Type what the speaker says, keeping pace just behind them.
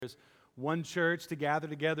as one church, to gather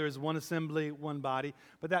together as one assembly, one body.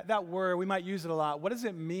 But that word, we might use it a lot. What does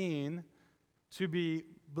it mean to be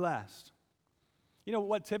blessed? You know,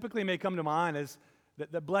 what typically may come to mind is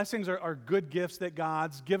that the blessings are good gifts that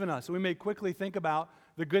God's given us. So we may quickly think about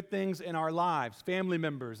the good things in our lives, family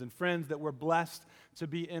members and friends that we're blessed to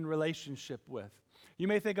be in relationship with. You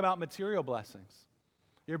may think about material blessings.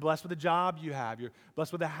 You're blessed with the job you have. You're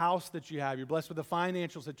blessed with the house that you have. You're blessed with the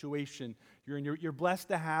financial situation you're in. You're blessed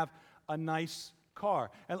to have a nice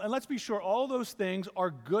car. And let's be sure, all those things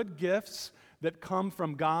are good gifts that come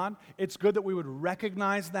from God. It's good that we would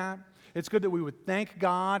recognize that. It's good that we would thank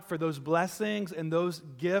God for those blessings and those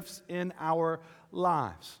gifts in our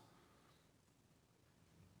lives.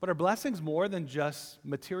 But are blessings more than just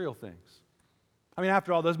material things? I mean,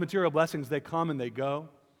 after all, those material blessings, they come and they go.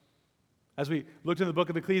 As we looked in the book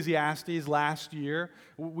of Ecclesiastes last year,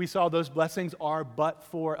 we saw those blessings are but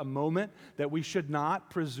for a moment, that we should not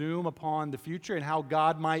presume upon the future and how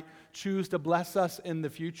God might choose to bless us in the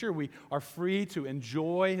future. We are free to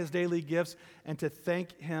enjoy His daily gifts and to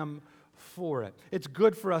thank Him for it. It's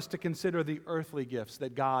good for us to consider the earthly gifts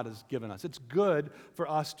that God has given us. It's good for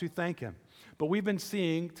us to thank Him. But we've been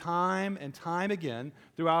seeing time and time again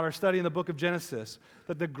throughout our study in the book of Genesis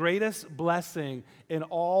that the greatest blessing in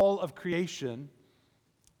all of creation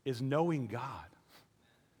is knowing God.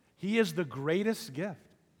 He is the greatest gift.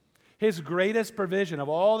 His greatest provision of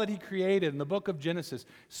all that He created in the book of Genesis,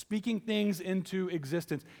 speaking things into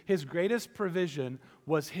existence, His greatest provision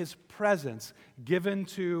was His presence given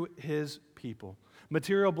to His people.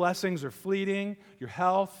 Material blessings are fleeting. Your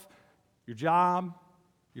health, your job,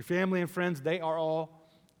 your family and friends, they are all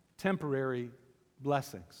temporary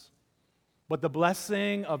blessings. But the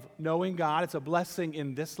blessing of knowing God, it's a blessing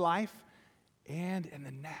in this life and in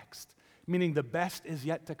the next. Meaning the best is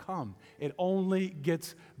yet to come. It only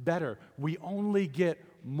gets better. We only get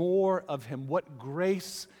more of Him. What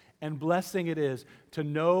grace and blessing it is to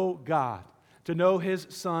know God, to know His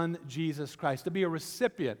Son, Jesus Christ, to be a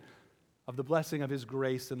recipient of the blessing of His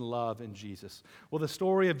grace and love in Jesus. Well, the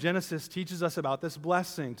story of Genesis teaches us about this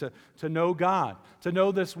blessing, to know God, to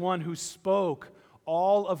know this one who spoke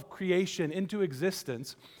all of creation into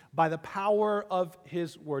existence by the power of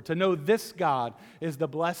His word. To know this God is the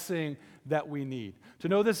blessing that we need. To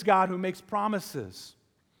know this God who makes promises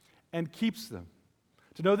and keeps them.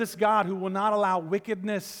 To know this God who will not allow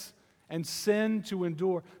wickedness and sin to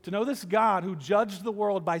endure. To know this God who judged the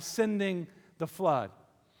world by sending the flood.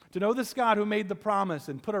 To know this God who made the promise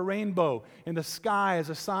and put a rainbow in the sky as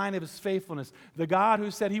a sign of His faithfulness. The God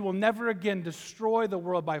who said He will never again destroy the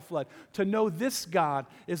world by flood. To know this God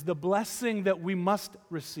is the blessing that we must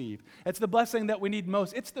receive. It's the blessing that we need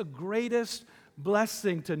most. It's the greatest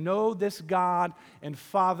blessing to know this God and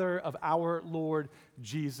Father of our Lord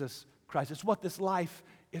Jesus Christ. It's what this life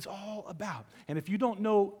is all about. And if you don't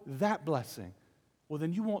know that blessing, well,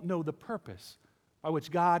 then you won't know the purpose by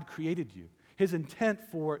which God created you. His intent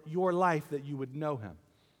for your life, that you would know Him.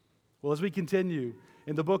 Well, as we continue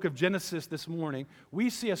in the book of Genesis this morning,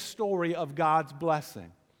 we see a story of God's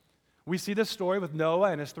blessing. We see this story with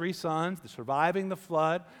Noah and his 3 sons, surviving the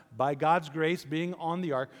flood by God's grace, being on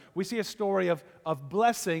the ark. We see a story of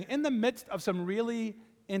blessing in the midst of some really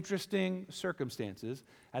interesting circumstances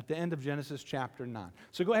at the end of Genesis chapter 9.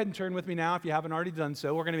 So go ahead and turn with me now if you haven't already done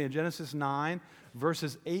so. We're going to be in Genesis 9,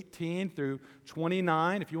 verses 18 through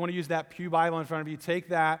 29. If you want to use that pew Bible in front of you, take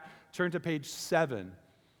that, turn to page 7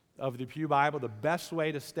 of the pew Bible. The best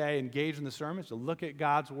way to stay engaged in the sermon is to look at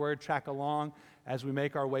God's Word, track along as we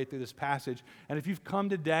make our way through this passage. And if you've come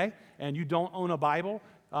today and you don't own a Bible,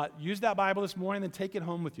 use that Bible this morning and take it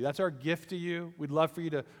home with you. That's our gift to you. We'd love for you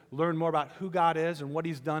to learn more about who God is and what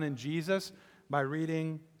He's done in Jesus by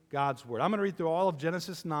reading God's Word. I'm going to read through all of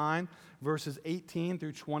Genesis 9, verses 18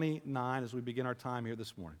 through 29 as we begin our time here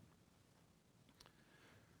this morning.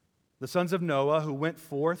 The sons of Noah who went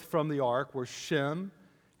forth from the ark were Shem,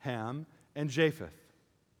 Ham, and Japheth.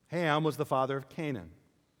 Ham was the father of Canaan.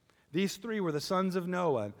 These 3 were the sons of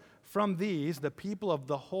Noah. From these, the people of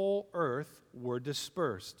the whole earth were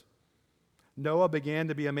dispersed. Noah began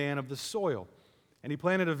to be a man of the soil, and he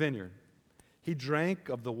planted a vineyard. He drank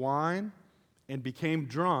of the wine and became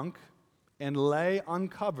drunk and lay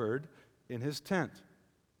uncovered in his tent.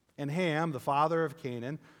 And Ham, the father of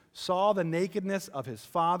Canaan, saw the nakedness of his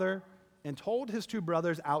father and told his 2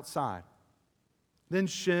 brothers outside. Then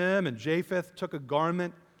Shem and Japheth took a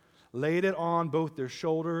garment, laid it on both their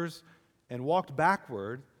shoulders, and walked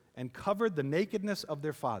backward and covered the nakedness of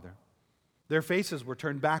their father. Their faces were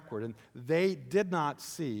turned backward, and they did not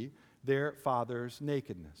see their father's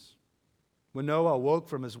nakedness. When Noah awoke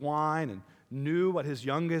from his wine and knew what his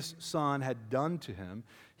youngest son had done to him,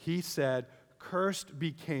 he said, "Cursed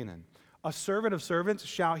be Canaan. A servant of servants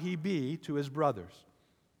shall he be to his brothers."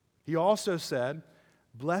 He also said,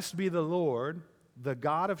 "Blessed be the Lord, the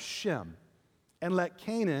God of Shem, and let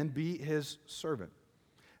Canaan be his servant.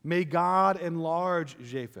 May God enlarge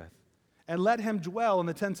Japheth, and let him dwell in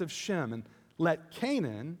the tents of Shem, and let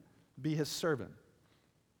Canaan be his servant."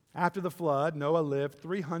 After the flood, Noah lived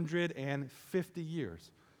 350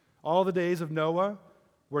 years. All the days of Noah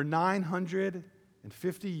were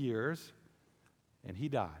 950 years, and he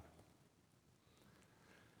died.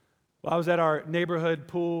 Well, I was at our neighborhood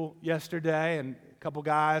pool yesterday, and a couple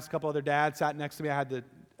other dads sat next to me. I had the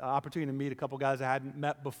opportunity to meet a couple guys I hadn't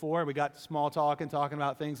met before. We got small talking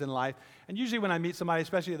about things in life. And usually when I meet somebody,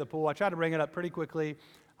 especially at the pool, I try to bring it up pretty quickly.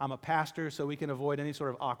 I'm a pastor, so we can avoid any sort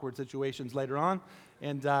of awkward situations later on.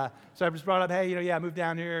 And so I just brought up, hey, I moved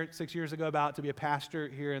down here 6 years ago to be a pastor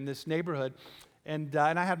here in this neighborhood. And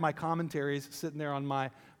I had my commentaries sitting there on my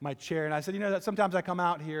chair. And I said, that sometimes I come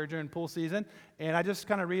out here during pool season, and I just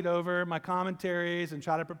kind of read over my commentaries and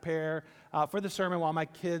try to prepare for the sermon while my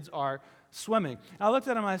kids are swimming. And I looked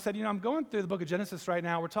at him and I said, I'm going through the book of Genesis right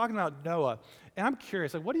now. We're talking about Noah. And I'm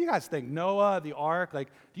curious, what do you guys think? Noah, the ark,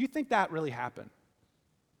 do you think that really happened?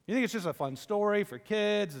 You think it's just a fun story for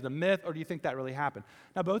kids, it's a myth, or do you think that really happened?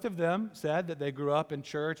 Now, both of them said that they grew up in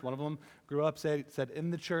church. One of them grew up, said in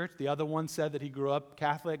the church. The other one said that he grew up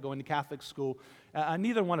Catholic, going to Catholic school.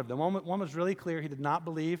 Neither one of them. One was really clear. He did not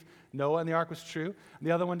believe Noah and the ark was true.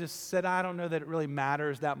 The other one just said, I don't know that it really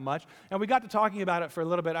matters that much. And we got to talking about it for a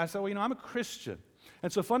little bit. I said, I'm a Christian.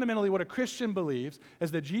 And so fundamentally what a Christian believes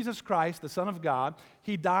is that Jesus Christ, the Son of God,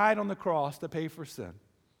 he died on the cross to pay for sin.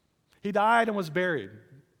 He died and was buried.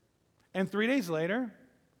 And 3 days later,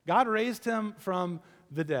 God raised him from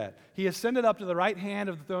the dead. He ascended up to the right hand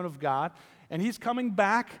of the throne of God, and he's coming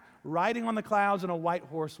back riding on the clouds on a white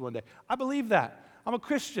horse one day. I believe that. I'm a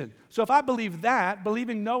Christian. So if I believe that,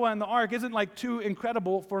 believing Noah and the ark isn't too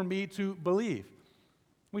incredible for me to believe.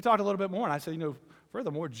 We talked a little bit more, and I said,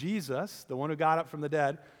 furthermore, Jesus, the one who got up from the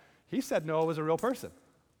dead, he said Noah was a real person.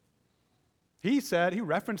 He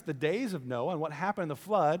referenced the days of Noah and what happened in the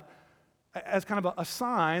flood as kind of a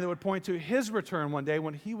sign that would point to his return one day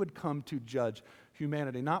when he would come to judge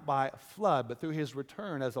humanity, not by a flood, but through his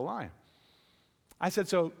return as a lion. I said,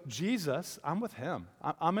 so Jesus, I'm with him.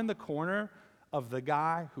 I'm in the corner of the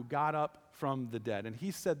guy who got up from the dead. And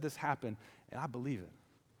he said this happened, and I believe it.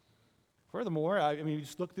 Furthermore, you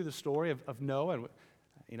just look through the story of Noah,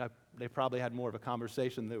 and they probably had more of a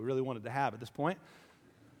conversation than they really wanted to have at this point.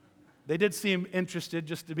 They did seem interested,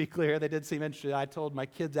 just to be clear. They did seem interested. I told my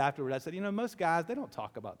kids afterward, I said, most guys, they don't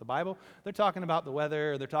talk about the Bible. They're talking about the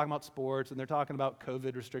weather, they're talking about sports, and they're talking about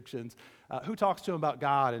COVID restrictions. Who talks to them about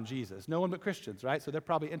God and Jesus? No one but Christians, right? So they're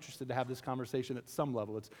probably interested to have this conversation at some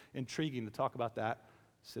level. It's intriguing to talk about that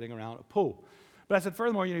sitting around a pool. But I said,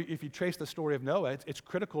 furthermore, if you trace the story of Noah, it's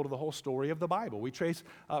critical to the whole story of the Bible. We trace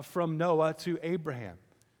from Noah to Abraham.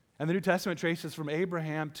 And the New Testament traces from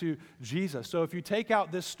Abraham to Jesus. So if you take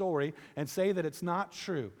out this story and say that it's not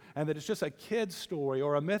true and that it's just a kid's story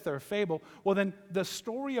or a myth or a fable, well, then the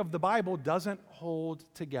story of the Bible doesn't hold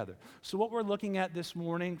together. So what we're looking at this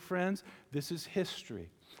morning, friends, this is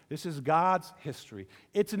history. This is God's history.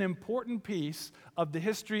 It's an important piece of the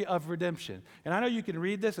history of redemption. And I know you can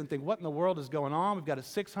read this and think, what in the world is going on? We've got a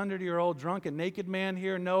 600-year-old drunk and naked man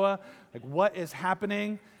here, Noah. What is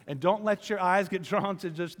happening? And don't let your eyes get drawn to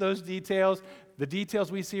just those details. The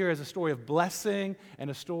details we see here is a story of blessing and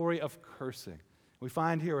a story of cursing. We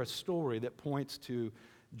find here a story that points to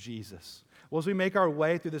Jesus. Well, as we make our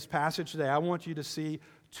way through this passage today, I want you to see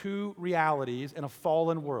two realities in a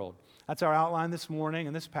fallen world. That's our outline this morning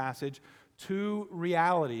in this passage. Two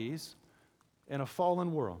realities in a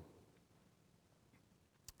fallen world.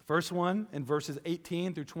 The first one in verses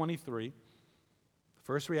 18 through 23.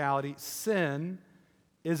 First reality, sin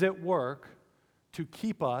is at work to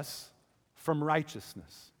keep us from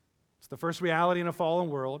righteousness. It's the first reality in a fallen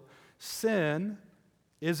world. Sin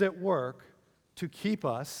is at work to keep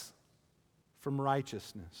us from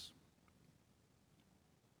righteousness.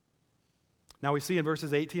 Now we see in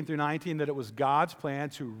verses 18 through 19 that it was God's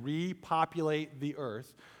plan to repopulate the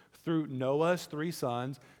earth through Noah's three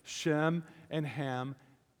sons, Shem and Ham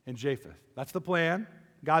and Japheth. That's the plan.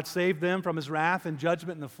 God saved them from his wrath and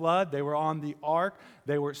judgment in the flood. They were on the ark.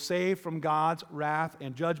 They were saved from God's wrath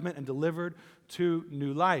and judgment and delivered to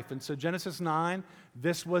new life. And so Genesis 9,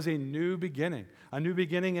 this was a new beginning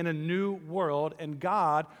in a new world, and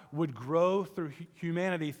God would grow through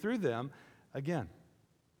humanity through them again.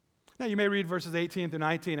 Now, you may read verses 18 through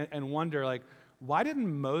 19 and wonder, why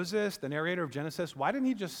didn't Moses, the narrator of Genesis, why didn't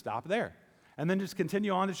he just stop there? And then just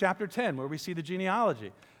continue on to chapter 10, where we see the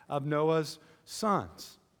genealogy of Noah's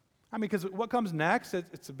sons. I mean, because what comes next,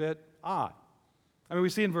 it's a bit odd. I mean, we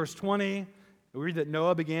see in verse 20, we read that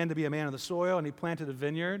Noah began to be a man of the soil, and he planted a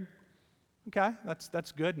vineyard. Okay,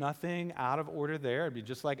 that's good. Nothing out of order there. It'd be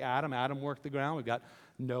just like Adam. Adam worked the ground. We've got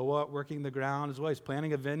Noah working the ground as well. He's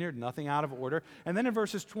planting a vineyard, nothing out of order. And then in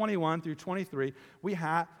verses 21 through 23, we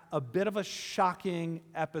have a bit of a shocking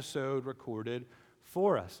episode recorded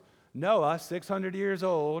for us. Noah, 600 years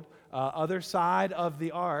old, other side of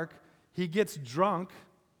the ark, he gets drunk,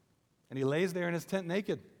 and he lays there in his tent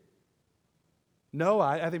naked.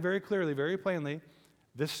 Noah, I think very clearly, very plainly,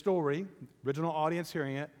 this story, original audience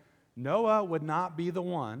hearing it, Noah would not be the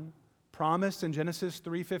one promised in Genesis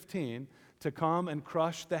 3:15 to come and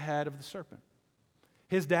crush the head of the serpent.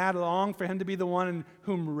 His dad longed for him to be the one in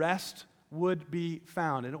whom rest would be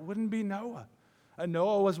found, and it wouldn't be Noah.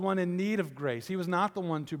 Noah was one in need of grace. He was not the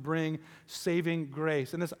one to bring saving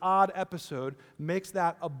grace. And this odd episode makes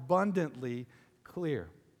that abundantly clear.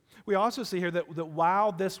 We also see here that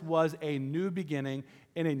while this was a new beginning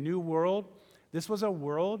in a new world, this was a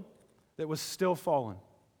world that was still fallen,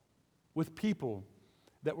 with people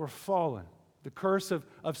that were fallen. The curse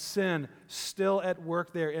of sin still at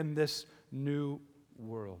work there in this new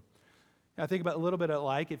world. I think about a little bit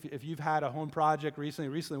like if you've had a home project recently.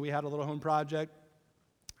 Recently we had a little home project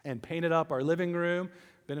and painted up our living room.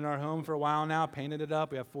 Been in our home for a while now, painted it up.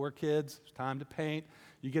 We have 4 kids. It's time to paint.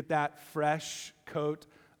 You get that fresh coat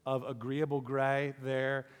of agreeable gray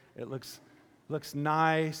there. It looks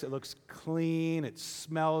nice. It looks clean. It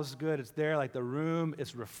smells good. It's there like the room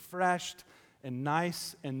is refreshed and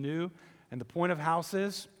nice and new. And the point of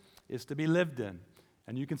houses is to be lived in.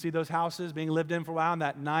 And you can see those houses being lived in for a while, and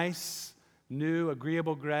that nice, new,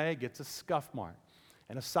 agreeable gray gets a scuff mark.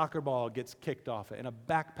 And a soccer ball gets kicked off it, and a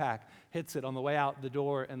backpack hits it on the way out the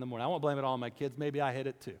door in the morning. I won't blame it all on my kids. Maybe I hit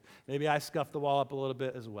it too. Maybe I scuffed the wall up a little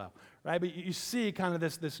bit as well, right? But you see kind of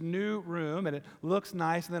this new room, and it looks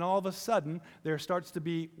nice, and then all of a sudden, there starts to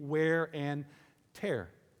be wear and tear.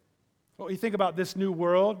 Well, you think about this new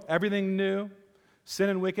world, everything new, sin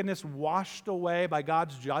and wickedness washed away by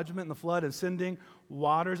God's judgment in the flood, ascending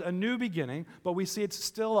waters, a new beginning, but we see it's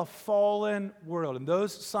still a fallen world, and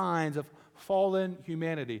those signs of fallen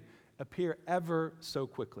humanity appear ever so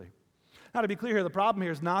quickly. Now, to be clear here, the problem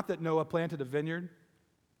here is not that Noah planted a vineyard.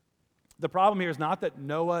 The problem here is not that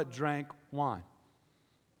Noah drank wine.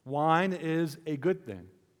 Wine is a good thing.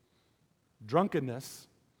 Drunkenness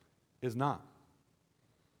is not.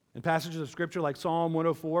 In passages of Scripture like Psalm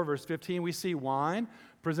 104, verse 15, we see wine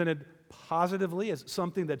presented positively as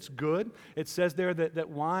something that's good. It says there that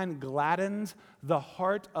wine gladdens the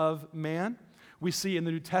heart of man. We see in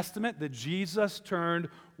the New Testament that Jesus turned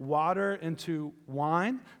water into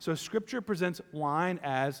wine. So Scripture presents wine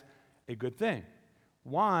as a good thing.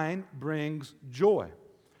 Wine brings joy.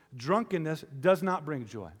 Drunkenness does not bring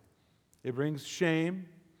joy. It brings shame,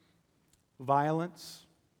 violence,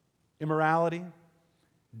 immorality,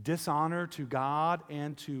 dishonor to God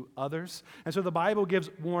and to others. And so the Bible gives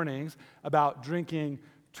warnings about drinking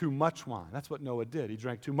too much wine. That's what Noah did. He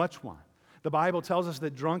drank too much wine. The Bible tells us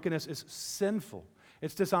that drunkenness is sinful.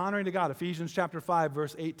 It's dishonoring to God. Ephesians chapter 5,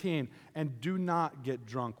 verse 18, and do not get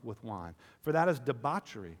drunk with wine, for that is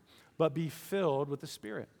debauchery, but be filled with the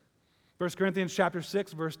Spirit. 1 Corinthians chapter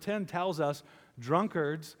 6, verse 10 tells us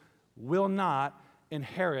drunkards will not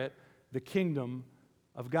inherit the kingdom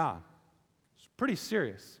of God. It's pretty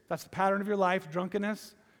serious. If that's the pattern of your life,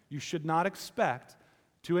 drunkenness, you should not expect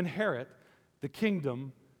to inherit the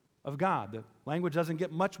kingdom of God. The language doesn't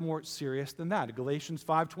get much more serious than that. Galatians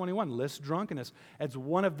 5:21 lists drunkenness as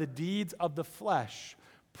one of the deeds of the flesh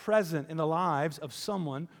present in the lives of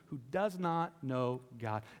someone who does not know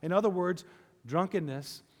God. In other words,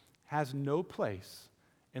 drunkenness has no place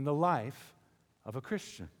in the life of a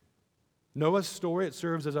Christian. Noah's story, it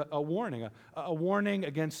serves as a warning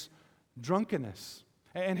against drunkenness.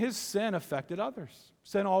 And his sin affected others.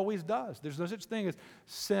 Sin always does. There's no such thing as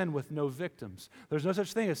sin with no victims. There's no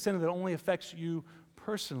such thing as sin that only affects you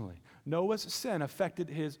personally. Noah's sin affected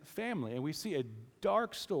his family, and we see a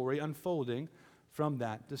dark story unfolding from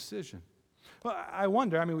that decision. Well, I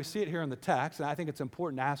wonder, we see it here in the text, and I think it's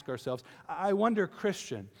important to ask ourselves, I wonder,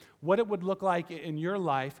 Christian, what it would look like in your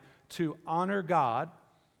life to honor God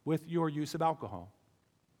with your use of alcohol.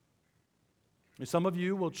 Some of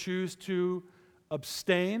you will choose to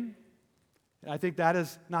abstain. I think that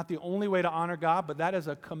is not the only way to honor God, but that is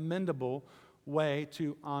a commendable way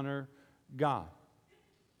to honor God.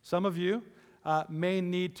 Some of you may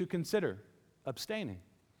need to consider abstaining.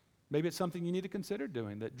 Maybe it's something you need to consider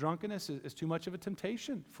doing, that drunkenness is too much of a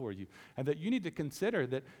temptation for you, and that you need to consider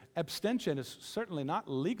that abstention is certainly not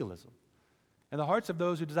legalism. In the hearts of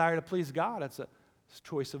those who desire to please God, it's a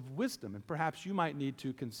choice of wisdom, and perhaps you might need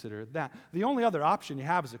to consider that. The only other option you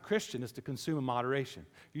have as a Christian is to consume in moderation.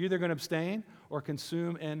 You're either going to abstain or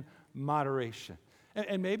consume in moderation.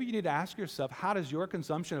 And maybe you need to ask yourself, how does your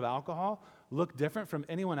consumption of alcohol look different from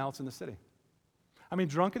anyone else in the city? I mean,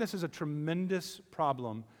 drunkenness is a tremendous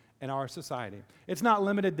problem in our society. It's not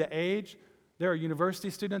limited to age. There are university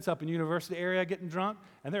students up in the university area getting drunk,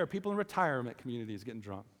 and there are people in retirement communities getting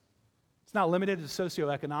drunk. It's not limited to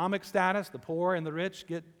socioeconomic status. The poor and the rich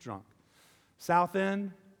get drunk. South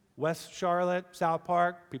End, West Charlotte, South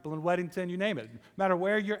Park, people in Weddington, you name it. No matter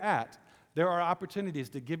where you're at, there are opportunities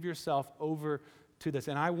to give yourself over to this.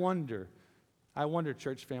 And I wonder,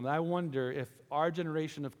 church family, I wonder if our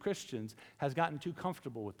generation of Christians has gotten too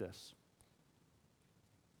comfortable with this.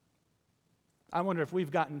 I wonder if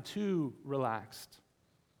we've gotten too relaxed.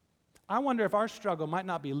 I wonder if our struggle might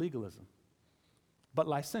not be legalism, but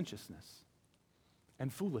licentiousness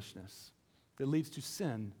and foolishness that leads to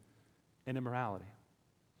sin and immorality.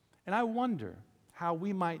 And I wonder how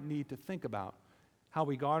we might need to think about how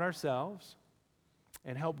we guard ourselves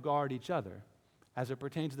and help guard each other as it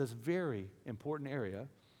pertains to this very important area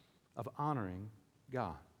of honoring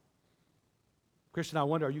God. Christian, I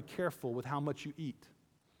wonder, are you careful with how much you eat,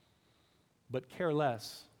 but care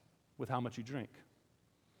less with how much you drink?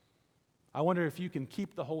 I wonder if you can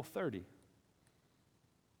keep the whole 30,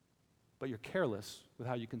 but you're careless with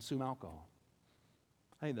how you consume alcohol.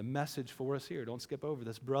 I think the message for us here, don't skip over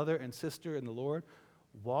this, brother and sister in the Lord,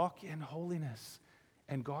 walk in holiness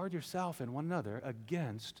and guard yourself and one another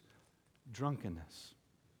against drunkenness.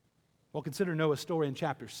 Well, consider Noah's story in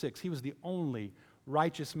chapter 6. He was the only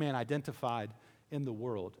righteous man identified in the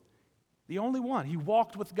world. The only one. He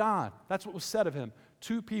walked with God. That's what was said of him.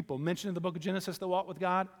 Two people mentioned in the book of Genesis that walked with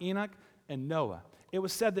God, Enoch and Noah. It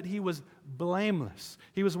was said that he was blameless.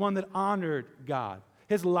 He was one that honored God.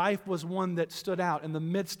 His life was one that stood out in the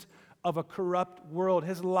midst of a corrupt world.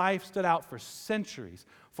 His life stood out for centuries,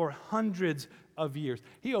 for hundreds of years.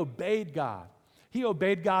 He obeyed God. He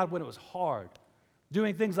obeyed God when it was hard,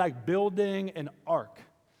 doing things like building an ark.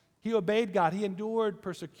 He obeyed God. He endured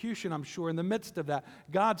persecution, I'm sure, in the midst of that.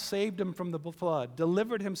 God saved him from the flood,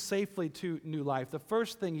 delivered him safely to new life. The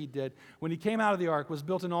first thing he did when he came out of the ark was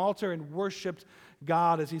built an altar and worshiped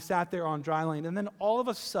God as he sat there on dry land. And then all of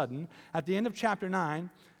a sudden, at the end of chapter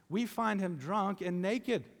 9, we find him drunk and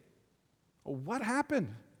naked. What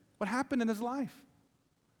happened? What happened in his life?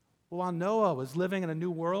 Well, while Noah was living in a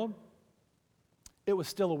new world, it was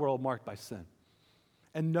still a world marked by sin.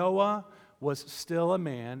 And Noah was still a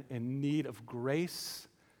man in need of grace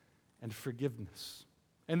and forgiveness.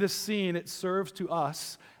 And this scene, it serves to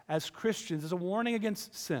us as Christians as a warning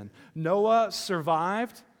against sin. Noah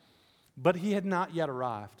survived, but he had not yet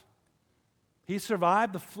arrived. He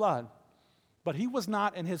survived the flood, but he was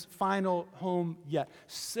not in his final home yet.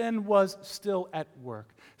 Sin was still at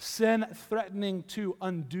work. Sin threatening to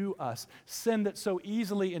undo us. Sin that so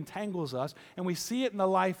easily entangles us. And we see it in the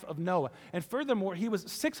life of Noah. And furthermore, he was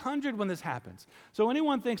 600 when this happens. So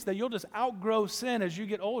anyone thinks that you'll just outgrow sin as you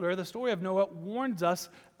get older, the story of Noah warns us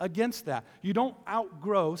against that. You don't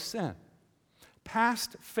outgrow sin.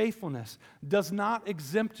 Past faithfulness does not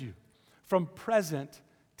exempt you from present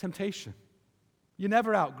temptation. You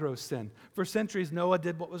never outgrow sin. For centuries, Noah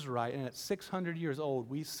did what was right, and at 600 years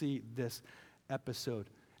old, we see this episode.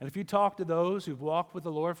 And if you talk to those who've walked with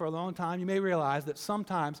the Lord for a long time, you may realize that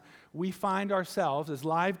sometimes we find ourselves, as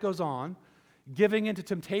life goes on, giving into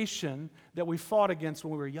temptation that we fought against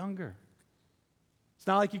when we were younger. It's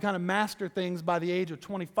not like you kind of master things by the age of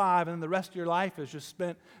 25 and then the rest of your life is just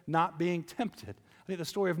spent not being tempted. I think the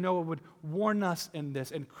story of Noah would warn us in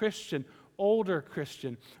this. And Christian, older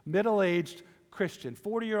Christian, middle-aged Christian,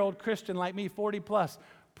 40-year-old Christian like me, 40 plus,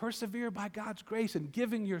 persevere by God's grace in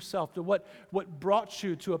giving yourself to what brought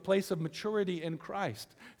you to a place of maturity in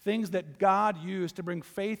Christ. Things that God used to bring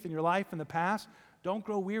faith in your life in the past, don't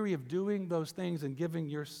grow weary of doing those things and giving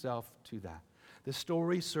yourself to that. This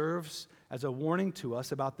story serves as a warning to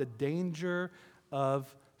us about the danger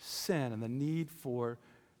of sin and the need for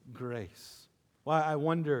grace. Well, I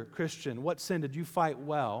wonder, Christian, what sin did you fight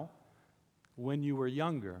well when you were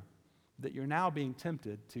younger that you're now being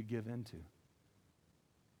tempted to give into?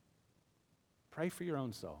 Pray for your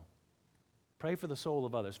own soul. Pray for the soul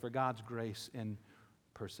of others, for God's grace and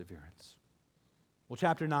perseverance. Well,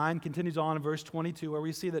 chapter 9 continues on in verse 22, where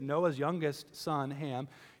we see that Noah's youngest son, Ham,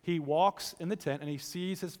 he walks in the tent and he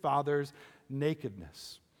sees his father's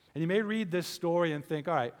nakedness. And you may read this story and think,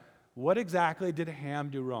 all right, what exactly did Ham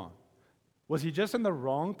do wrong? Was he just in the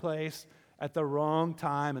wrong place at the wrong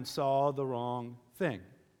time and saw the wrong thing?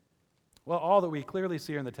 Well, all that we clearly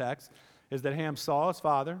see here in the text is that Ham saw his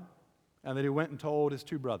father and that he went and told his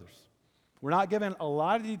two brothers. We're not given a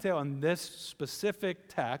lot of detail on this specific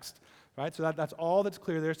text, right? So that's all that's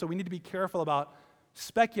clear there. So we need to be careful about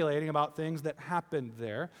speculating about things that happened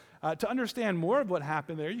there. To understand more of what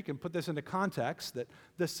happened there, you can put this into context, that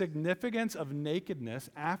the significance of nakedness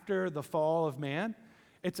after the fall of man,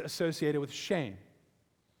 it's associated with shame.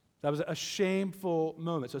 That was a shameful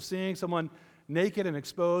moment. So seeing someone naked and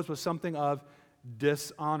exposed was something of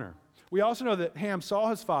dishonor. We also know that Ham saw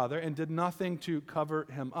his father and did nothing to cover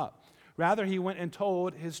him up. Rather, he went and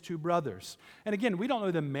told his two brothers. And again, we don't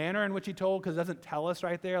know the manner in which he told, because it doesn't tell us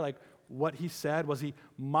right there, like what he said. Was he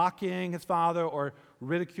mocking his father or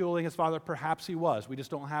ridiculing his father? Perhaps he was. We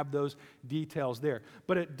just don't have those details there.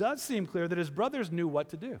 But it does seem clear that his brothers knew what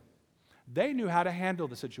to do. They knew how to handle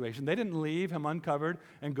the situation. They didn't leave him uncovered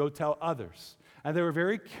and go tell others. And they were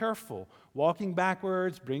very careful, walking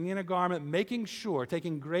backwards, bringing in a garment, making sure,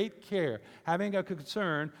 taking great care, having a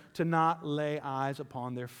concern to not lay eyes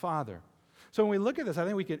upon their father. So when we look at this, I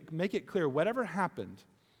think we can make it clear whatever happened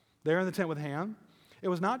there in the tent with Ham, it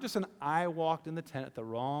was not just an I walked in the tent at the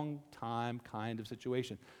wrong time kind of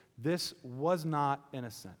situation. This was not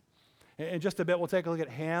innocent. In just a bit, we'll take a look at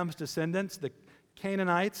Ham's descendants, the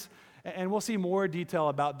Canaanites, and we'll see more detail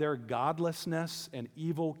about their godlessness and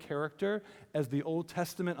evil character as the Old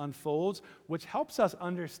Testament unfolds, which helps us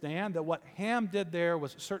understand that what Ham did there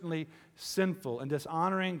was certainly sinful and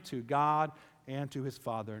dishonoring to God and to his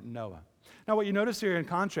father Noah. Now, what you notice here in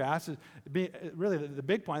contrast is really the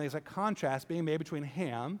big point is a contrast being made between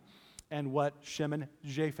Ham and what Shem and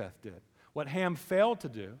Japheth did. What Ham failed to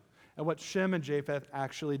do and what Shem and Japheth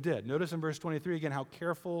actually did. Notice in verse 23 again how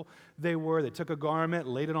careful they were. They took a garment,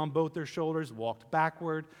 laid it on both their shoulders, walked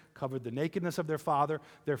backward, covered the nakedness of their father.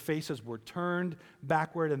 Their faces were turned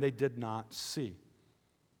backward, and they did not see.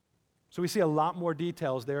 So we see a lot more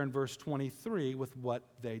details there in verse 23 with what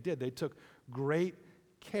they did. They took great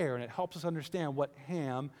care, and it helps us understand what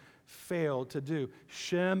Ham failed to do.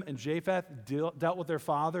 Shem and Japheth dealt with their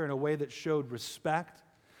father in a way that showed respect,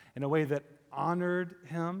 in a way that honored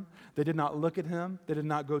him. They did not look at him. They did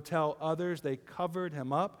not go tell others. They covered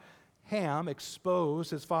him up. Ham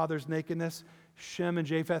exposed his father's nakedness. Shem and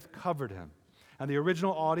Japheth covered him. And the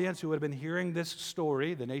original audience who had been hearing this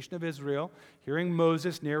story, the nation of Israel, hearing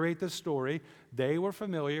Moses narrate this story, they were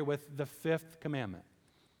familiar with the fifth commandment.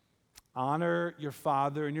 Honor your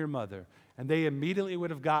father and your mother. And they immediately would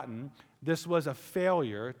have gotten this was a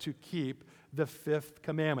failure to keep the fifth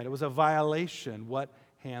commandment. It was a violation what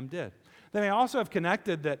Ham did. They may also have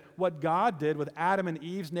connected that what God did with Adam and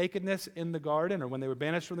Eve's nakedness in the garden, or when they were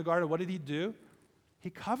banished from the garden, what did he do? He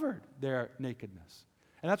covered their nakedness.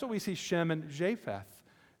 And that's what we see Shem and Japheth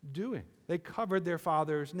doing. They covered their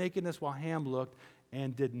father's nakedness while Ham looked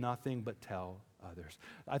and did nothing but tell others.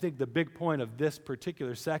 I think the big point of this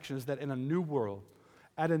particular section is that in a new world,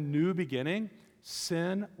 at a new beginning,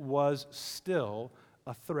 sin was still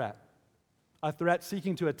a threat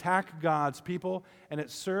seeking to attack God's people, and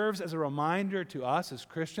it serves as a reminder to us as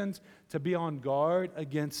Christians to be on guard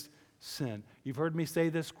against sin. You've heard me say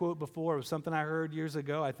this quote before. It was something I heard years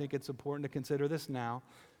ago. I think it's important to consider this now.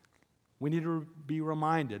 We need to be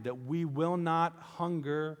reminded that we will not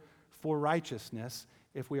hunger for righteousness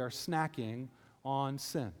if we are snacking on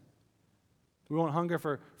sin. We won't hunger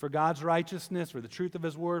for God's righteousness, for the truth of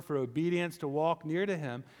his word, for obedience, to walk near to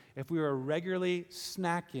him if we are regularly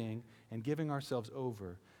snacking and giving ourselves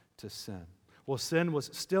over to sin. Well, sin was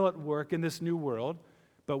still at work in this new world,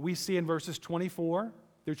 but we see in verses 24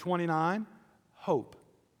 through 29, hope.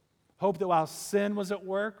 Hope that while sin was at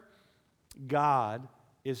work, God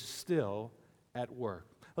is still at work.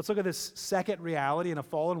 Let's look at this second reality in a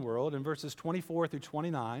fallen world. In verses 24 through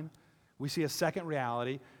 29, we see a second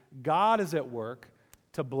reality. God is at work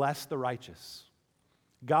to bless the righteous.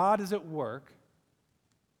 God is at work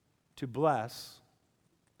to bless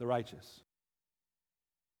the righteous.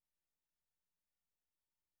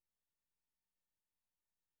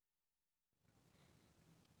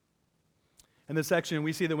 In this section,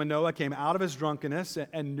 we see that when Noah came out of his drunkenness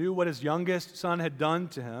and knew what his youngest son had done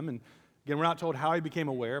to him, and again, we're not told how he became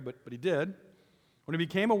aware, but he did. When he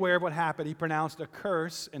became aware of what happened, he pronounced a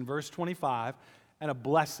curse in verse 25 and a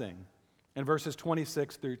blessing in verses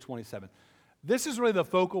 26 through 27. This is really the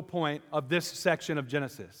focal point of this section of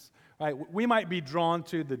Genesis. Right? We might be drawn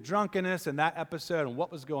to the drunkenness and that episode and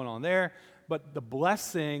what was going on there, but the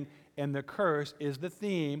blessing and the curse is the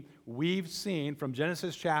theme we've seen from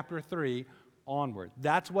Genesis chapter 3 onward.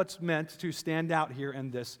 That's what's meant to stand out here in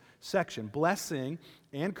this section. Blessing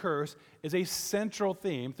and curse is a central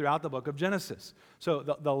theme throughout the book of Genesis. So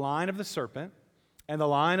the line of the serpent and the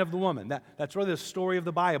line of the woman, that's really the story of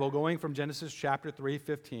the Bible going from Genesis chapter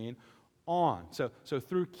 3:15 on. So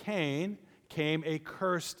through Cain came a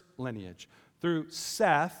cursed lineage. Through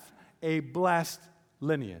Seth, a blessed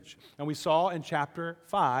lineage. And we saw in chapter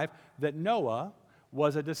 5 that Noah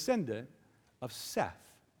was a descendant of Seth.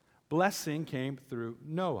 Blessing came through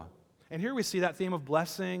Noah. And here we see that theme of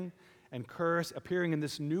blessing and curse appearing in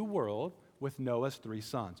this new world with Noah's 3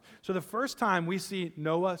 sons. So the first time we see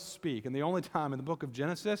Noah speak, and the only time in the book of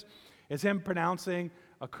Genesis, is him pronouncing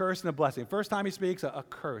a curse and a blessing. First time he speaks, a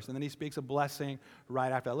curse, and then he speaks a blessing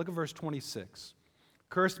right after that. Look at verse 26.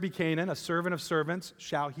 Cursed be Canaan, a servant of servants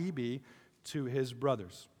shall he be to his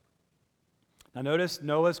brothers. Now notice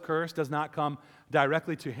Noah's curse does not come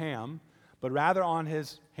directly to Ham, but rather on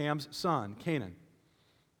Ham's son, Canaan.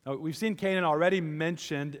 Now, we've seen Canaan already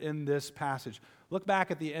mentioned in this passage. Look back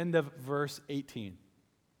at the end of verse 18.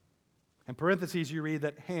 In parentheses, you read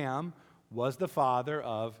that Ham was the father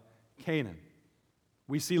of Canaan.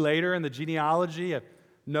 We see later in the genealogy of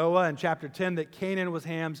Noah in chapter 10 that Canaan was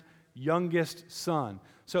Ham's youngest son.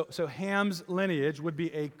 So Ham's lineage would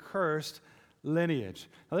be a cursed lineage.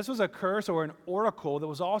 Now, this was a curse or an oracle that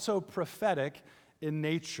was also prophetic in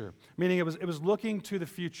nature, meaning it was looking to the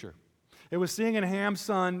future. It was seeing in Ham's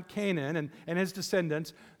son Canaan and his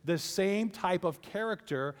descendants the same type of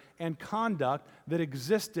character and conduct that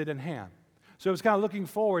existed in Ham. So it was kind of looking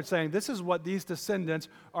forward, saying, this is what these descendants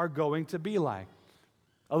are going to be like.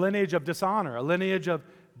 A lineage of dishonor, a lineage of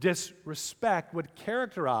disrespect would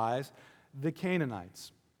characterize the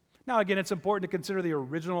Canaanites. Now, again, it's important to consider the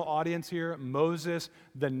original audience here, Moses,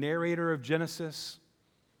 the narrator of Genesis.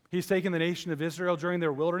 He's taking the nation of Israel during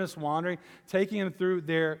their wilderness wandering, taking them through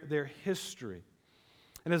their history.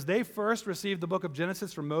 And as they first received the book of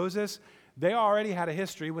Genesis from Moses, they already had a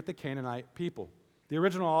history with the Canaanite people. The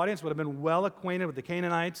original audience would have been well acquainted with the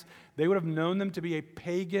Canaanites. They would have known them to be a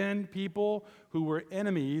pagan people who were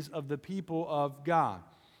enemies of the people of God.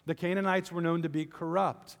 The Canaanites were known to be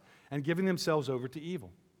corrupt and giving themselves over to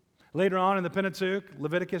evil. Later on in the Pentateuch,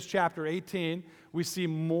 Leviticus chapter 18, we see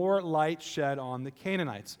more light shed on the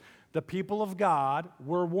Canaanites. The people of God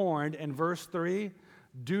were warned in verse 3,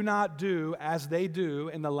 do not do as they do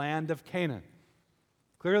in the land of Canaan.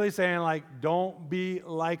 Clearly saying, don't be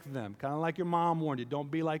like them. Kind of like your mom warned you.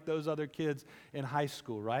 Don't be like those other kids in high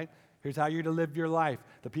school, right? Here's how you're to live your life.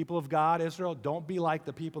 The people of God, Israel, don't be like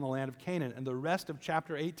the people in the land of Canaan. And the rest of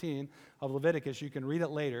chapter 18 of Leviticus, you can read it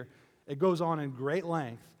later. It goes on in great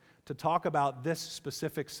length to talk about this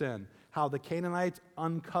specific sin, how the Canaanites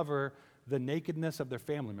uncover the nakedness of their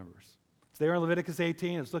family members. It's there in Leviticus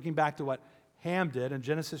 18. It's looking back to what Ham did in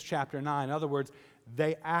Genesis chapter 9. In other words,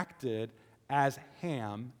 they acted as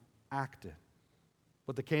Ham acted.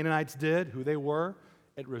 What the Canaanites did, who they were,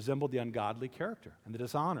 it resembled the ungodly character and the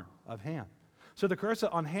dishonor of Ham. So the curse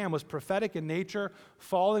on Ham was prophetic in nature,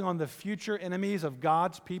 falling on the future enemies of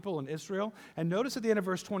God's people in Israel. And notice at the end of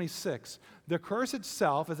verse 26, the curse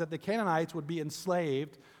itself is that the Canaanites would be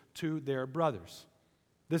enslaved to their brothers.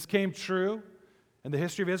 This came true in the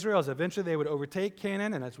history of Israel as eventually they would overtake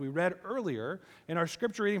Canaan. And as we read earlier in our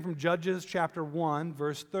scripture reading from Judges chapter 1,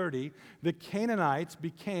 verse 30, the Canaanites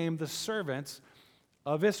became the servants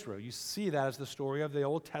of Israel. You see that as the story of the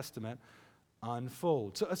Old Testament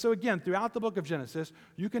unfolds. So again, throughout the book of Genesis,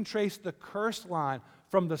 you can trace the cursed line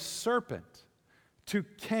from the serpent to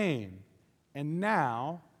Cain and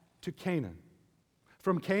now to Canaan.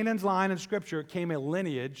 From Canaan's line in Scripture came a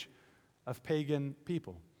lineage of pagan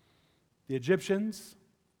people. The Egyptians,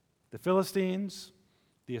 the Philistines,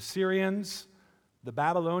 the Assyrians, the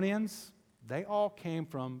Babylonians, they all came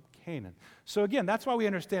from Canaan. So again, that's why we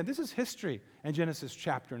understand this is history in Genesis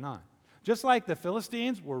chapter 9. Just like the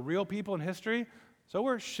Philistines were real people in history, so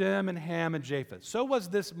were Shem and Ham and Japheth. So was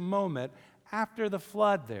this moment after the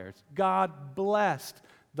flood there. God blessed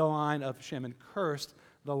the line of Shem and cursed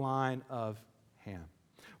the line of Ham.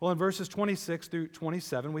 Well, in verses 26 through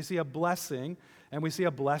 27, we see a blessing and we see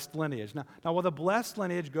a blessed lineage. Now while the blessed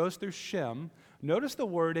lineage goes through Shem, notice the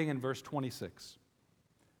wording in verse 26.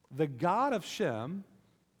 The God of Shem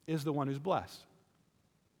is the one who's blessed.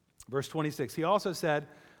 Verse 26, he also said,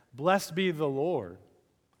 blessed be the Lord,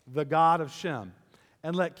 the God of Shem,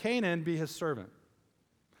 and let Canaan be his servant.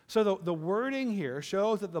 So the wording here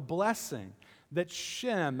shows that the blessing that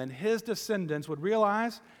Shem and his descendants would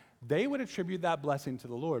realize, they would attribute that blessing to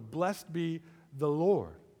the Lord. Blessed be the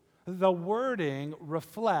Lord. The wording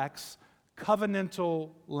reflects covenantal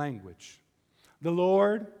language. The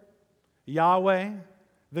Lord, Yahweh,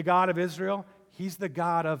 the God of Israel, He's the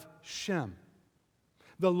God of Shem.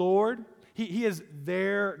 The Lord, he is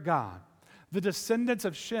their God. The descendants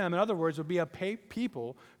of Shem, in other words, would be a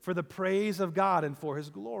people for the praise of God and for his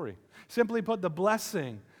glory. Simply put, the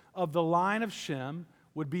blessing of the line of Shem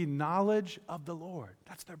would be knowledge of the Lord.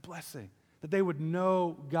 That's their blessing, that they would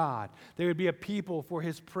know God. They would be a people for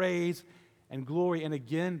his praise and glory. And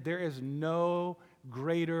again, there is no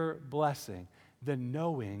greater blessing than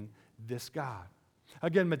knowing this God.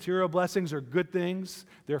 Again, material blessings are good things.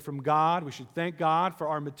 They're from God. We should thank God for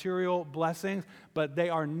our material blessings, but they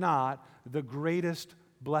are not the greatest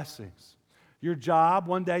blessings. Your job,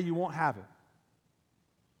 one day you won't have it.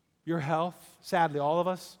 Your health, sadly, all of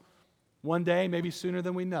us, one day, maybe sooner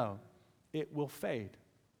than we know, it will fade.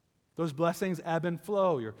 Those blessings ebb and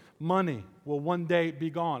flow. Your money will one day be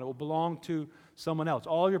gone. It will belong to someone else.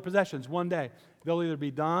 All your possessions, one day, they'll either be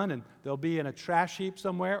done and they'll be in a trash heap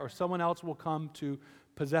somewhere, or someone else will come to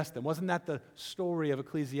possess them. Wasn't that the story of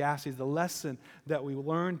Ecclesiastes, the lesson that we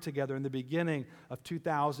learned together in the beginning of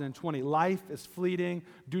 2020? Life is fleeting.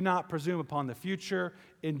 Do not presume upon the future.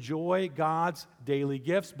 Enjoy God's daily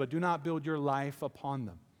gifts, but do not build your life upon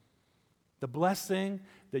them. The blessing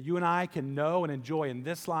that you and I can know and enjoy in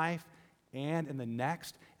this life and in the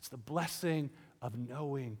next, it's the blessing of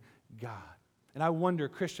knowing God. And I wonder,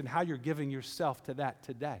 Christian, how you're giving yourself to that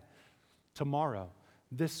today, tomorrow,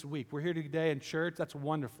 this week. We're here today in church. That's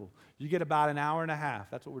wonderful. You get about an hour and a half.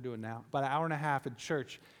 That's what we're doing now. About an hour and a half in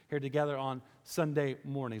church here together on Sunday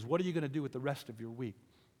mornings. What are you going to do with the rest of your week?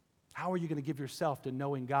 How are you going to give yourself to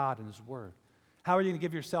knowing God and his word? How are you going to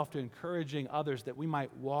give yourself to encouraging others that we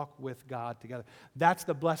might walk with God together? That's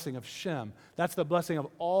the blessing of Shem. That's the blessing of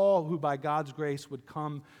all who by God's grace would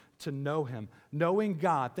come to know him. Knowing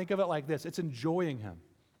God, think of it like this. It's enjoying him.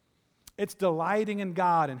 It's delighting in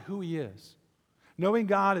God and who he is. Knowing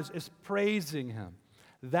God is praising him.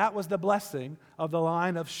 That was the blessing of the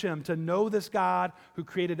line of Shem, to know this God who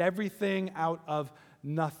created everything out of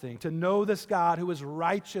nothing, to know this God who is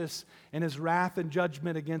righteous in his wrath and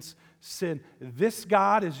judgment against sin. This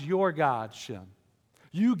God is your God, Shem.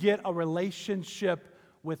 You get a relationship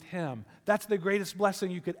with him. That's the greatest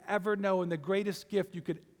blessing you could ever know and the greatest gift you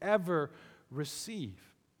could ever receive.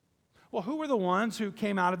 Well, who were the ones who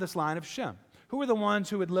came out of this line of Shem? Who were the ones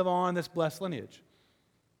who would live on this blessed lineage?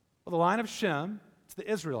 Well, the line of Shem, it's the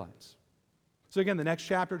Israelites. So again, the next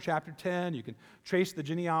chapter, chapter 10, you can trace the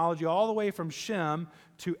genealogy all the way from Shem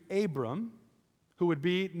to Abram, who would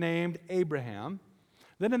be named Abraham.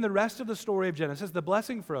 Then in the rest of the story of Genesis, the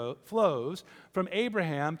blessing flows from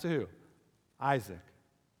Abraham to who? Isaac.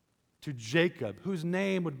 To Jacob, whose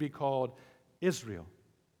name would be called Israel.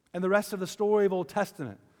 And the rest of the story of Old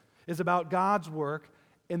Testament is about God's work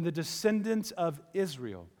in the descendants of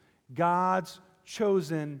Israel, God's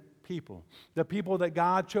chosen people, the people that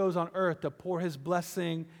God chose on earth to pour his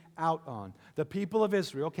blessing out on. The people of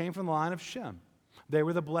Israel came from the line of Shem. They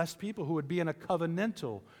were the blessed people who would be in a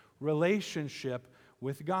covenantal relationship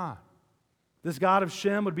with God. This God of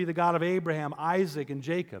Shem would be the God of Abraham, Isaac, and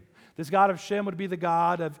Jacob. This God of Shem would be the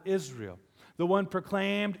God of Israel, the one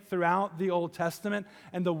proclaimed throughout the Old Testament,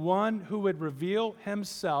 and the one who would reveal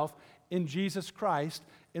himself in Jesus Christ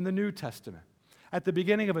in the New Testament. At the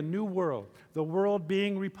beginning of a new world, the world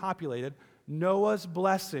being repopulated, Noah's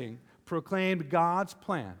blessing proclaimed God's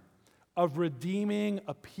plan of redeeming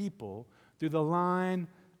a people through the line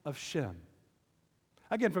of Shem.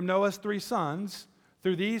 Again, from Noah's three sons,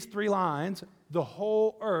 through these three lines, the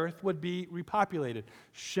whole earth would be repopulated.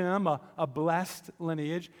 Shem, a blessed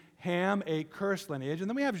lineage, Ham, a cursed lineage, and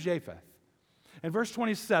then we have Japheth. In verse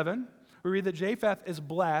 27, we read that Japheth is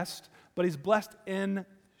blessed, but he's blessed in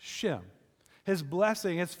Shem. His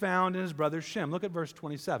blessing is found in his brother Shem. Look at verse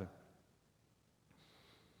 27.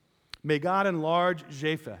 May God enlarge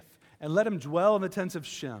Japheth, and let him dwell in the tents of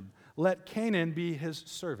Shem. Let Canaan be his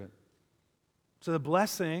servant. So the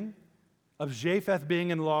blessing of Japheth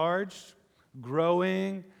being enlarged,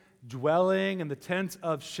 growing, dwelling in the tents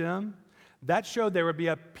of Shem, that showed there would be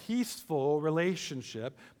a peaceful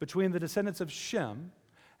relationship between the descendants of Shem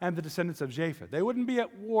and the descendants of Japheth. They wouldn't be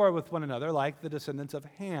at war with one another like the descendants of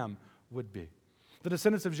Ham would be. The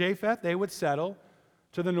descendants of Japheth, they would settle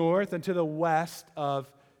to the north and to the west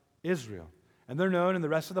of Israel. And they're known in the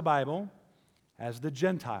rest of the Bible as the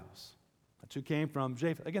Gentiles. That's who came from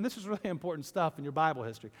Japheth. Again, this is really important stuff in your Bible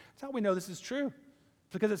history. That's how we know this is true,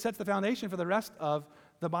 because it sets the foundation for the rest of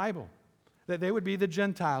the Bible, that they would be the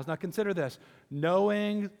Gentiles. Now consider this.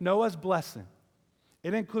 Knowing Noah's blessing,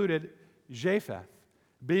 it included Japheth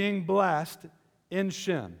being blessed in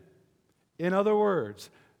Shem. In other words,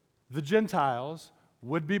 the Gentiles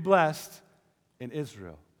would be blessed in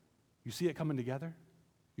Israel. You see it coming together?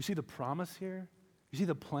 You see the promise here? You see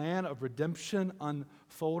the plan of redemption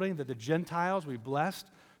unfolding, that the Gentiles will be blessed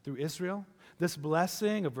through Israel. This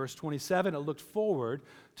blessing of verse 27, it looked forward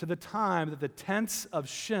to the time that the tents of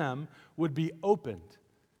Shem would be opened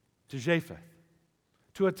to Japheth,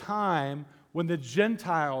 to a time when the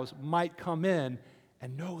Gentiles might come in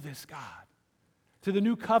and know this God, to the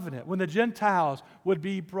new covenant, when the Gentiles would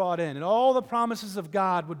be brought in, and all the promises of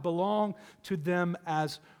God would belong to them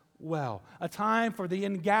as well. A time for the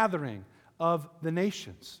ingathering of the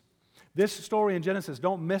nations. This story in Genesis,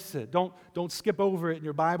 don't miss it. Don't skip over it in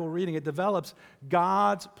your Bible reading. It develops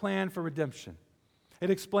God's plan for redemption. It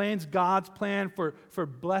explains God's plan for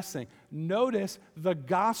blessing. Notice the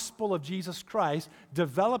gospel of Jesus Christ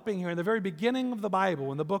developing here in the very beginning of the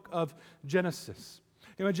Bible, in the book of Genesis.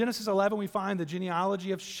 In Genesis 11, we find the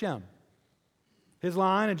genealogy of Shem. His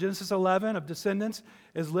line in Genesis 11 of descendants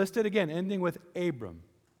is listed again, ending with Abram,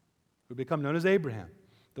 who become known as Abraham,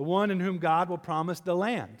 the one in whom God will promise the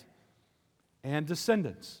land and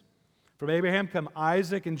descendants. From Abraham come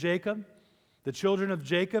Isaac and Jacob. The children of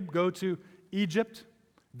Jacob go to Egypt.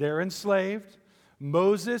 They're enslaved.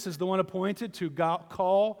 Moses is the one appointed to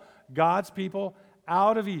call God's people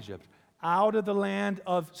out of Egypt, out of the land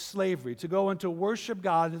of slavery, to go and to worship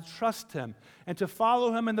God, to trust Him, and to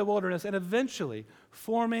follow Him in the wilderness, and eventually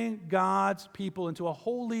forming God's people into a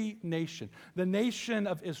holy nation, the nation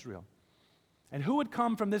of Israel. And who would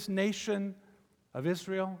come from this nation of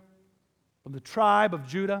Israel? From the tribe of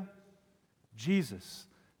Judah? Jesus,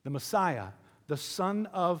 the Messiah, the Son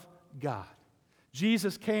of God.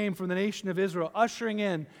 Jesus came from the nation of Israel, ushering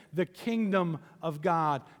in the kingdom of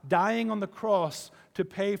God, dying on the cross to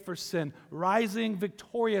pay for sin, rising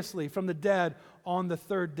victoriously from the dead on the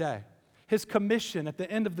third day. His commission at the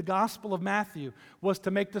end of the Gospel of Matthew was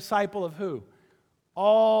to make disciple of who?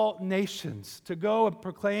 All nations, to go and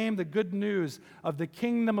proclaim the good news of the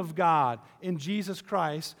kingdom of God in Jesus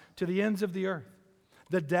Christ to the ends of the earth.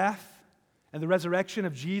 The death and the resurrection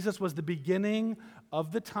of Jesus was the beginning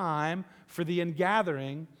of the time for the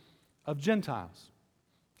ingathering of Gentiles.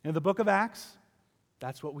 In the book of Acts,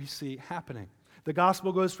 that's what we see happening. The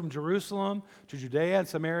gospel goes from Jerusalem to Judea and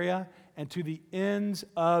Samaria and to the ends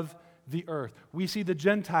of the earth. We see the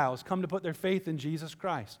Gentiles come to put their faith in Jesus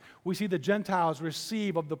Christ. We see the Gentiles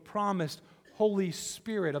receive of the promised Holy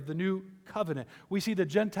Spirit of the new covenant. We see the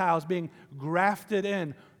Gentiles being grafted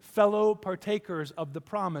in, fellow partakers of the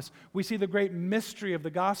promise. We see the great mystery of the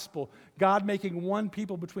gospel, God making one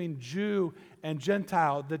people between Jew and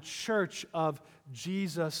Gentile, the church of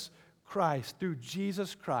Jesus Christ. Through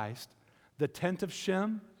Jesus Christ, the tent of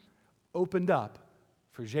Shem opened up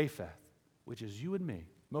for Japheth, which is you and me.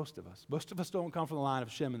 Most of us. Most of us don't come from the line of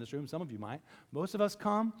Shem in this room. Some of you might. Most of us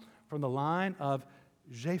come from the line of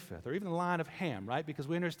Japheth, or even the line of Ham, right? Because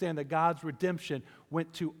we understand that God's redemption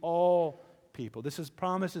went to all people. This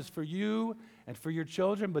promises for you and for your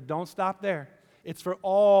children, but don't stop there. It's for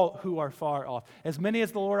all who are far off. As many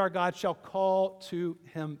as the Lord our God shall call to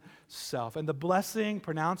Himself. And the blessing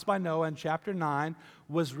pronounced by Noah in chapter 9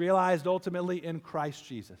 was realized ultimately in Christ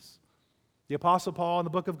Jesus. The Apostle Paul in the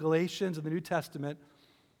book of Galatians in the New Testament,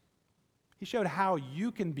 he showed how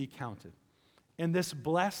you can be counted in this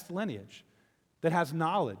blessed lineage that has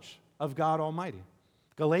knowledge of God Almighty.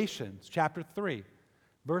 Galatians chapter 3,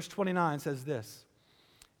 verse 29 says this,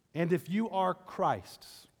 "And if you are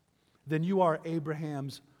Christ's, then you are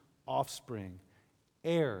Abraham's offspring,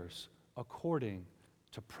 heirs according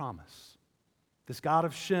to promise." This God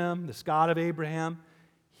of Shem, this God of Abraham,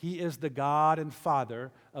 He is the God and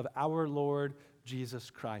Father of our Lord Jesus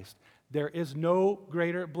Christ. There is no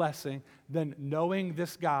greater blessing than knowing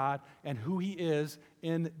this God and who He is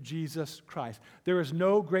in Jesus Christ. There is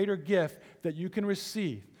no greater gift that you can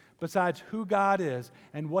receive besides who God is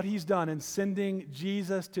and what He's done in sending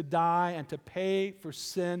Jesus to die and to pay for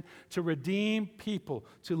sin, to redeem people,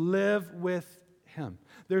 to live with Him.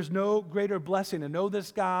 There's no greater blessing to know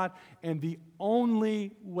this God, and the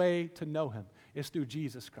only way to know Him is through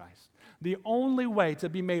Jesus Christ. The only way to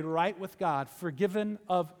be made right with God, forgiven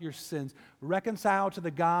of your sins, reconciled to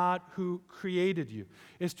the God who created you,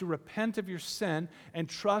 is to repent of your sin and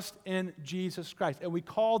trust in Jesus Christ. And we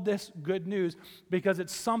call this good news because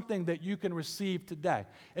it's something that you can receive today.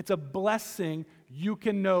 It's a blessing you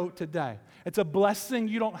can know today. It's a blessing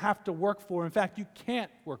you don't have to work for. In fact, you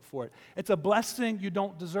can't work for it. It's a blessing you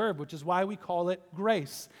don't deserve, which is why we call it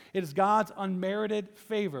grace. It is God's unmerited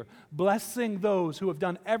favor, blessing those who have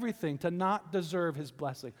done everything to not deserve His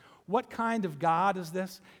blessing. What kind of God is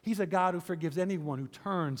this? He's a God who forgives anyone who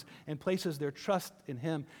turns and places their trust in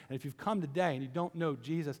Him. And if you've come today and you don't know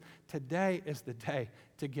Jesus, today is the day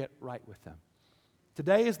to get right with Him.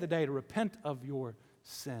 Today is the day to repent of your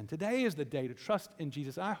sin. Today is the day to trust in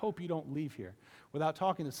Jesus. I hope you don't leave here without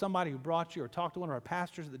talking to somebody who brought you or talk to one of our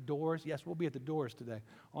pastors at the doors. Yes, we'll be at the doors today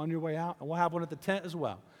on your way out, and we'll have one at the tent as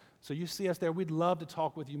well. So you see us there. We'd love to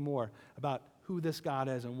talk with you more about who this God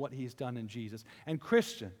is and what he's done in Jesus. And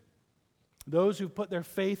Christian, those who've put their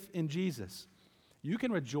faith in Jesus, you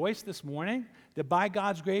can rejoice this morning that by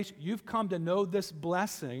God's grace, you've come to know this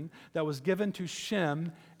blessing that was given to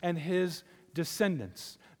Shem and his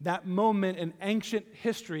descendants. That moment in ancient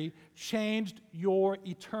history changed your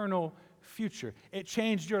eternal future. It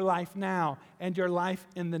changed your life now and your life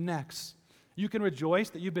in the next. You can rejoice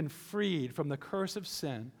that you've been freed from the curse of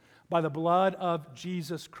sin by the blood of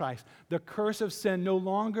Jesus Christ. The curse of sin no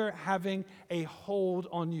longer having a hold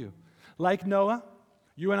on you. Like Noah,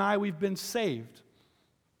 you and I, we've been saved,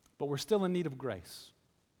 but we're still in need of grace.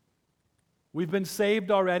 We've been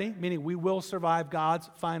saved already, meaning we will survive God's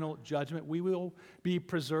final judgment. We will be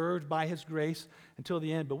preserved by his grace until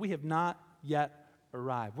the end, but we have not yet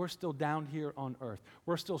arrived. We're still down here on earth.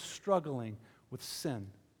 We're still struggling with sin.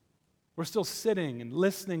 We're still sitting and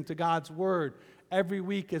listening to God's word every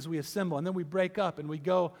week as we assemble, and then we break up and we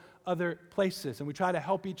go other places, and we try to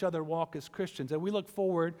help each other walk as Christians. And we look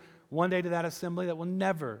forward one day to that assembly that will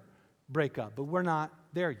never break up, but we're not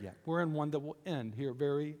there yet. We're in one that will end here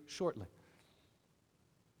very shortly.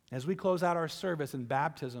 As we close out our service in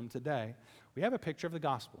baptism today, we have a picture of the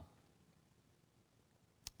gospel.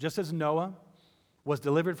 Just as Noah was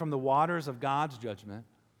delivered from the waters of God's judgment,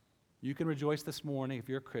 you can rejoice this morning if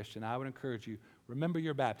you're a Christian. I would encourage you, remember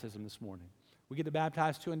your baptism this morning. We get to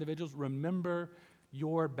baptize two individuals. Remember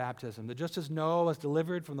your baptism. That just as Noah was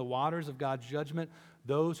delivered from the waters of God's judgment,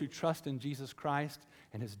 those who trust in Jesus Christ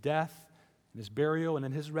and his death, and his burial, and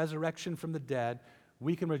in his resurrection from the dead,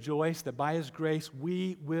 we can rejoice that by his grace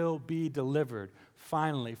we will be delivered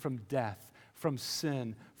finally from death, from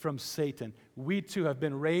sin, from Satan. We too have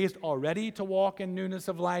been raised already to walk in newness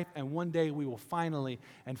of life, and one day we will finally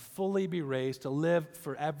and fully be raised to live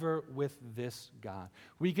forever with this God.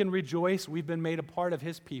 We can rejoice we've been made a part of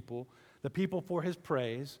his people, the people for his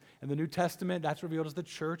praise. In the New Testament, that's revealed as the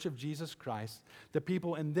church of Jesus Christ, the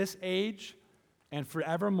people in this age and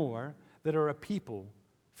forevermore that are a people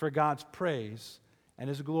for God's praise and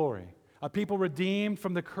his glory. A people redeemed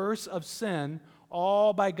from the curse of sin,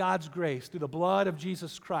 all by God's grace through the blood of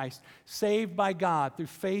Jesus Christ, saved by God through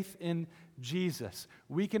faith in Jesus.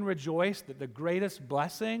 We can rejoice that the greatest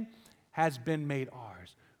blessing has been made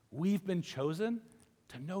ours. We've been chosen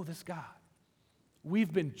to know this God.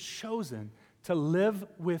 We've been chosen to live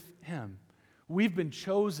with him. We've been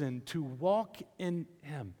chosen to walk in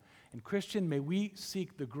him. And Christian, may we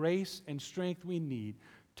seek the grace and strength we need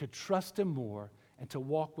to trust him more and to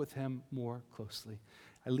walk with him more closely.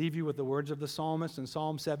 I leave you with the words of the psalmist in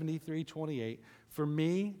Psalm 73:28. For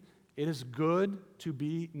me, it is good to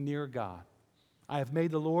be near God. I have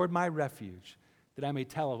made the Lord my refuge, that I may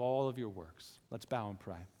tell of all of your works. Let's bow and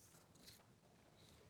pray.